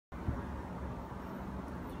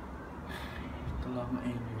Walang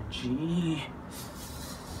energy.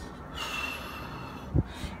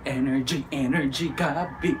 Energy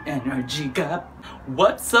gap, big energy gap.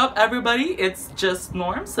 What's up, everybody? It's just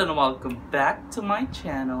Norms, and welcome back to my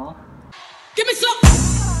channel. Give me some!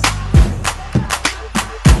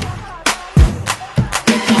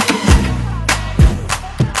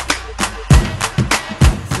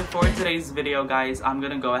 So for today's video, guys, I'm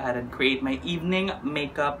gonna go ahead and create my evening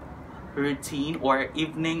makeup routine or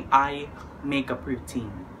evening eye makeup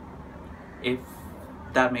routine, if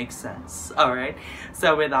that makes sense. Alright,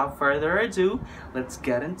 so without further ado, let's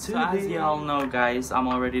get into it. As you all know, guys, I'm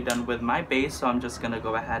already done with my base, so I'm just gonna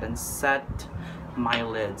go ahead and set my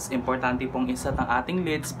lids. Importante pong iset ang ating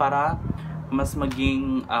lids para mas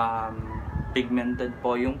maging pigmented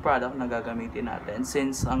po yung product na gagamitin natin,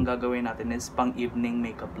 since ang gagawin natin is pang evening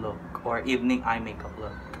makeup look or evening eye makeup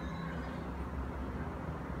look.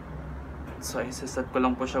 So, isiset ko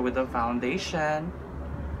lang po siya with the foundation.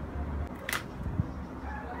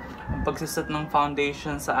 Ang pagsiset ng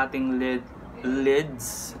foundation sa ating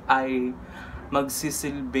lids ay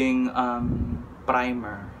magsisilbing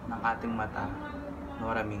primer ng ating mata. Know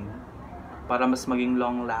what I mean? Para mas maging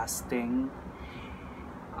long-lasting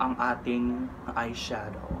ang ating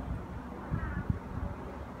eyeshadow.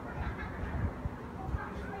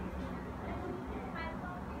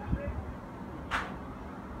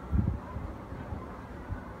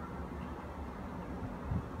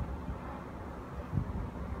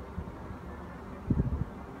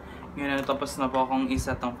 Ngayon, tapos na po akong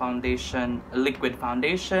iset ng foundation, liquid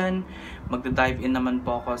foundation. Magda-dive in naman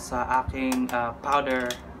po ako sa aking powder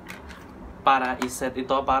para iset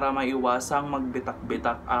ito para maiwasang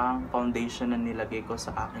magbitak-bitak ang foundation na nilagay ko sa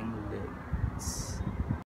aking lids.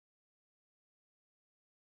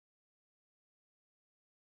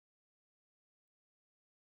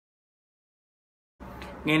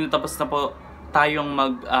 Ngayon, tapos na po tayong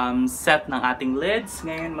mag-set ng ating lids.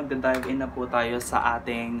 Ngayon, magda-dive in na po tayo sa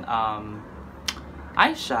ating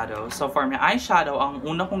eyeshadow. So, for my eyeshadow, ang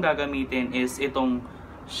una kong gagamitin is itong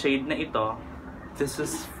shade na ito. This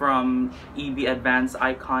is from EB Advanced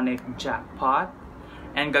Iconic Jackpot.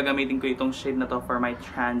 And gagamitin ko itong shade na to for my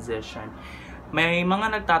transition. May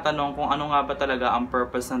mga nagtatanong kung ano nga ba talaga ang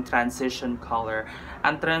purpose ng transition color.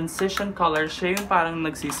 Ang transition color, siya yung parang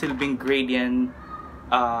nagsisilbing gradient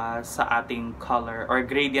sa ating color or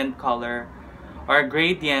gradient color or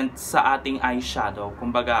gradient sa ating eyeshadow,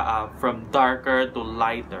 kumbaga from darker to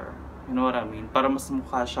lighter, you know what I mean, para mas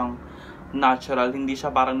mukha siyang natural, hindi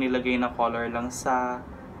siya parang nilagay na color lang sa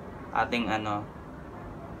ating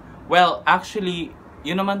well, actually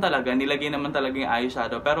yun naman talaga, nilagay naman talaga yung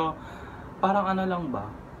eyeshadow, pero parang lang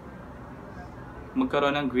ba,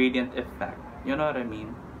 magkaroon ng gradient effect, you know what I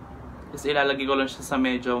mean. Tapos ilalagay ko lang siya sa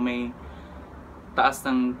medyo may taas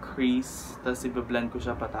ng crease, tapos i-blend ko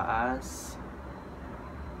siya pataas.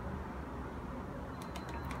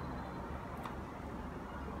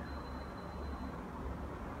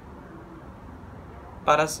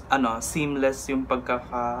 Para seamless yung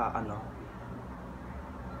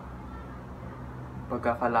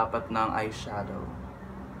pagkakalapat ng eyeshadow.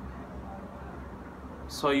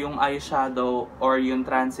 So yung eyeshadow or yung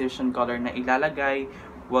transition color na ilalagay,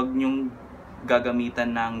 wag nyong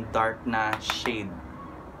gagamitan ng dark na shade.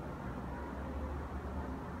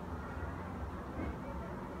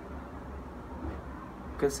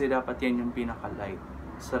 Kasi dapat yan yung pinaka-light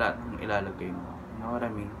sa lahat ng ilalagay mo. You know what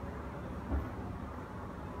I mean?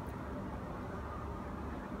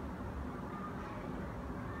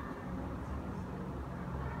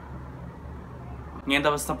 Ngayon,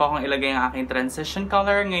 tapos na po akong ilagay ang aking transition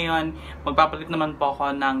color. Ngayon, magpapalit naman po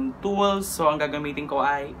ako ng tools. So, ang gagamitin ko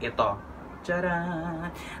ay ito. Tcharan!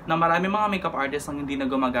 Na marami mga makeup artists ang hindi na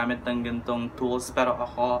gumagamit ng ganitong tools, pero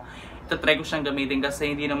ako, itatry ko siyang gamitin kasi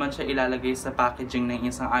hindi naman siya ilalagay sa packaging ng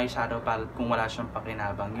isang eyeshadow palette kung wala siyang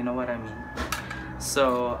pakinabang. You know what I mean?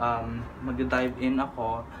 So, mag-dive in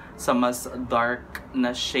ako sa mas dark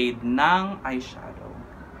na shade ng eyeshadow.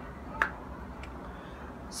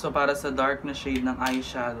 So, para sa dark na shade ng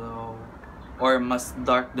eyeshadow, or mas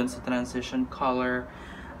dark dun sa transition color,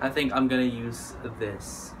 I think I'm gonna use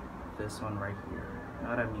this one right here. You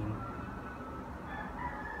know what I mean?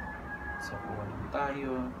 So, kuha lang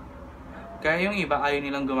tayo. Kaya yung iba, ayaw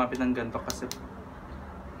nilang gumapit ng ganito kasi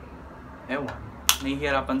ewan,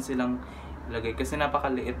 nahihirapan silang ilagay kasi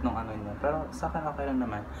napakaliit ng niya. Pero sa akin okay lang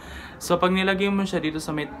naman. So, pag nilagay mo siya dito sa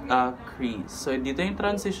may crease. So, dito yung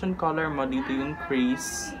transition color mo, dito yung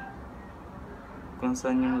crease. Kung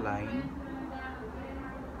saan yung line.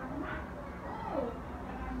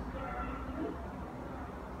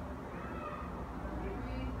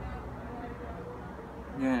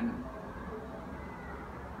 Yan.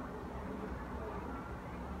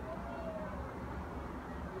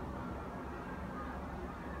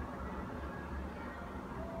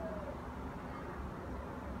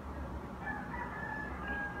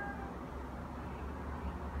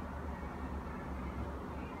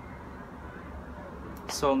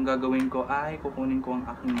 So, ang gagawin ko ay kukunin ko ang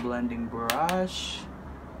aking blending brush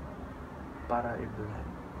para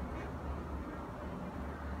i-blend.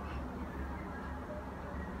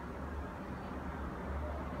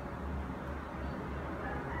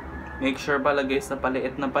 Make sure pala guys na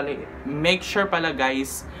paliit na paliit. Make sure pala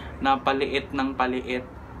guys na paliit ng paliit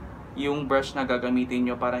yung brush na gagamitin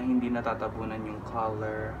nyo para hindi natatabunan yung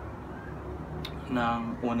color ng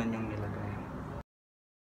una nyong nilagay.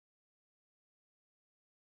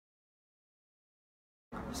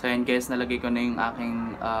 So yun guys, nalagay ko na yung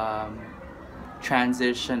aking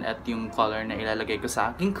transition at yung color na ilalagay ko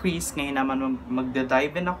sa aking crease. Ngayon naman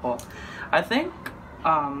magda-dive in ako. I think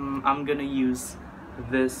I'm gonna use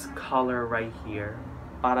this color right here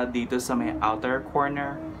para dito sa may outer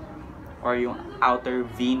corner or yung outer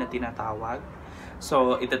V na tinatawag.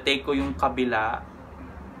 So, ita-take ko yung kabila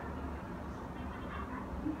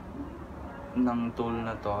ng tool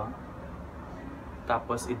na to,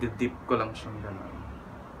 tapos i-dip ko lang siyang gano'n.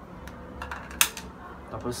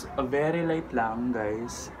 Tapos, very light lang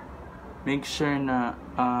guys. Make sure na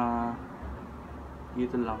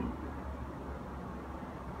dito lang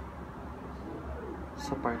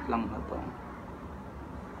sa part lang na to.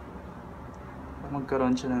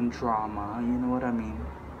 Magkaroon siya ng drama, you know what I mean?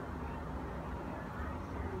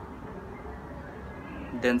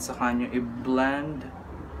 Then saka nyo i-blend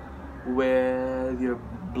with your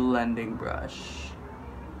blending brush.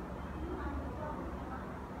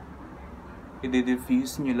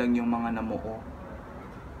 I-diffuse nyo lang yung mga namuo.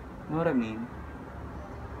 You know what I mean?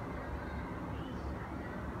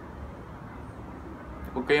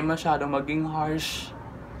 Huwag kayo masyadong maging harsh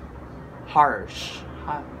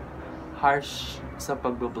sa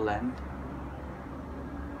pagbo-blend.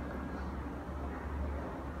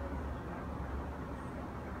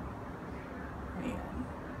 Ayan.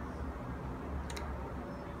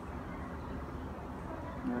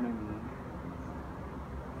 Ano yun?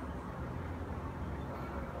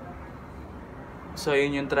 So,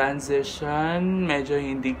 yun yung transition. Medyo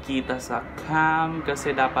hindi kita sa cam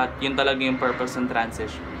kasi dapat yun talaga yung purpose ng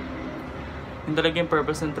transition. Yun talaga yung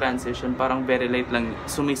purpose ng transition. Parang very light lang.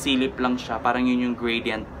 Sumisilip lang siya. Parang yun yung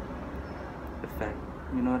gradient effect.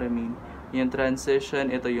 You know what I mean? Yung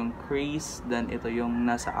transition, ito yung crease. Then, ito yung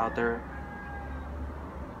nasa outer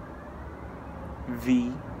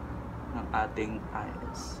V ng ating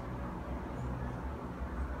eyes.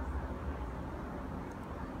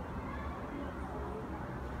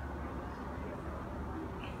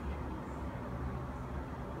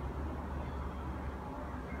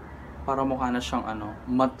 Para mukha na siyang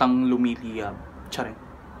matang lumiliyab. Charing.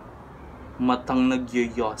 Matang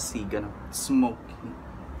nagyoyosi, gano'n. Smoky.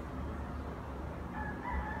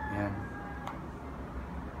 Yan.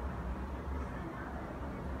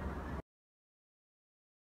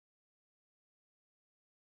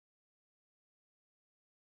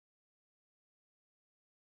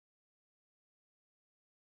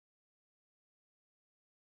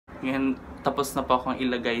 Yan, tapos na po akong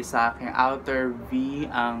ilagay sa aking outer V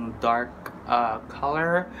ang dark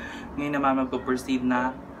color. Ngayon naman magpo-proceed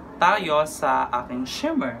na tayo sa aking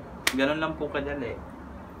shimmer. Ganun lang po kadali.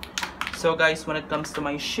 So guys, when it comes to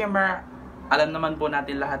my shimmer, alam naman po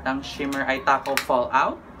natin lahat ng shimmer ay tackle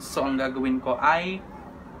fallout. So ang gagawin ko ay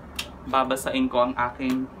babasain ko ang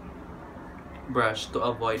aking brush to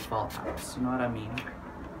avoid fallouts. You know what I mean?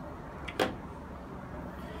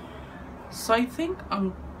 So I think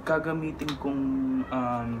ang gagamitin kong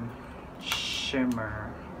shimmer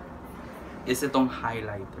is itong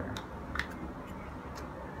highlighter.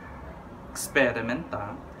 Experiment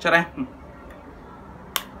Tiyara!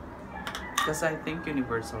 Kasi I think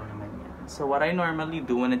universal naman yan. So what I normally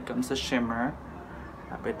do when it comes to shimmer,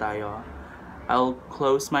 lapit tayo, I'll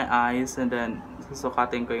close my eyes and then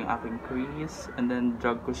susukatin ko yung aking crease and then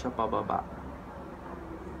drag ko siya pababa.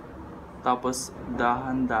 Tapos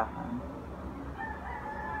dahan-dahan.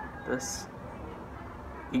 Tapos,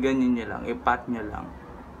 i-ganyan nyo lang, i-pat nyo lang.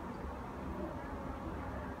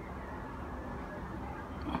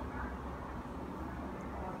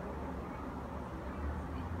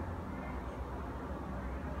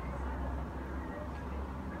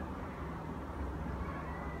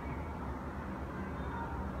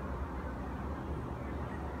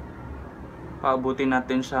 Paabutin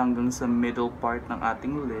natin siya hanggang sa middle part ng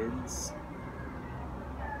ating lids.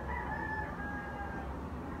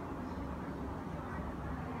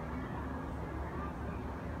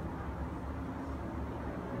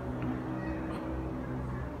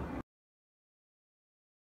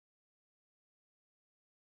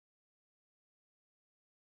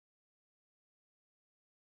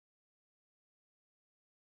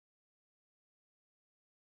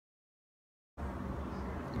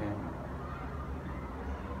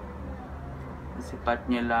 Sipat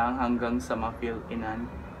niya lang hanggang sa ma-fill-inan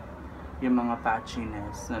yung mga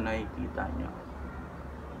patchiness na nakikita nyo.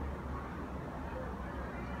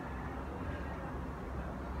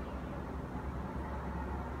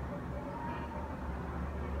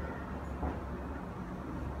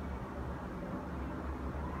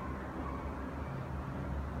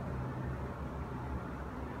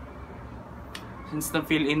 Since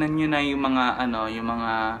na-fill-inan nyo na yung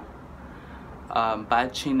mga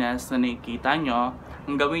patchiness na nakikita nyo,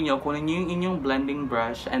 ang gawin nyo, kunin nyo yung inyong blending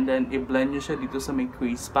brush and then i-blend nyo siya dito sa may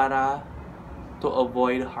crease para to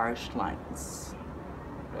avoid harsh lines.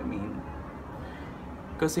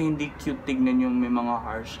 Kasi hindi cute tignan yung may mga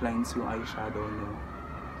harsh lines yung eyeshadow nyo.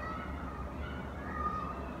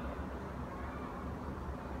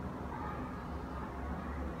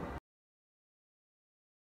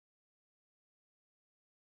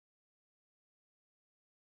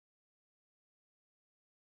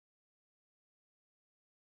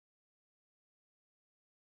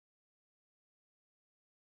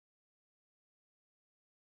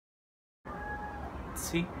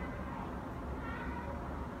 See?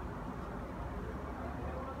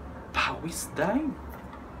 Pawis dime.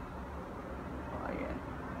 Ayan.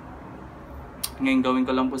 Ngayon gawin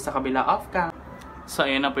ko lang po sa kabila off cam. So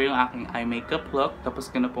ayan na po yung aking eye makeup look. Tapos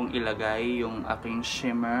ko na pong ilagay yung aking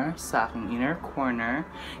shimmer sa aking inner corner.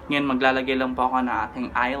 Ngayon maglalagay lang po ako ng aking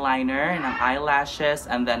eyeliner, ng eyelashes,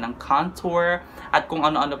 and then ng contour. At kung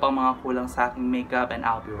ano-ano pang mga kulang sa aking makeup, and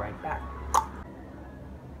I'll be right back.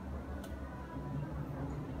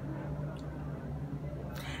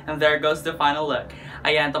 And there goes the final look.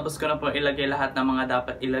 Ayan, tapos ko na po ilagay lahat ng mga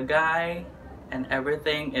dapat ilagay. And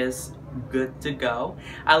everything is good to go.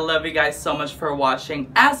 I love you guys so much for watching.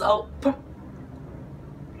 I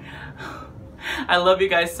love you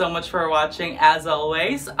guys so much for watching as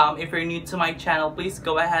always. If you're new to my channel, please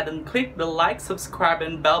go ahead and click the like, subscribe,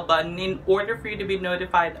 and bell button in order for you to be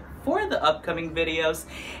notified for the upcoming videos.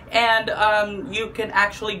 And you can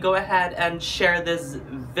actually go ahead and share this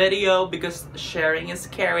video because sharing is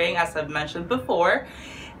caring, as I've mentioned before.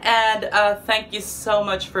 And thank you so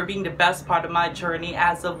much for being the best part of my journey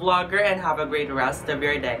as a vlogger, and have a great rest of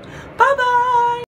your day. Bye bye.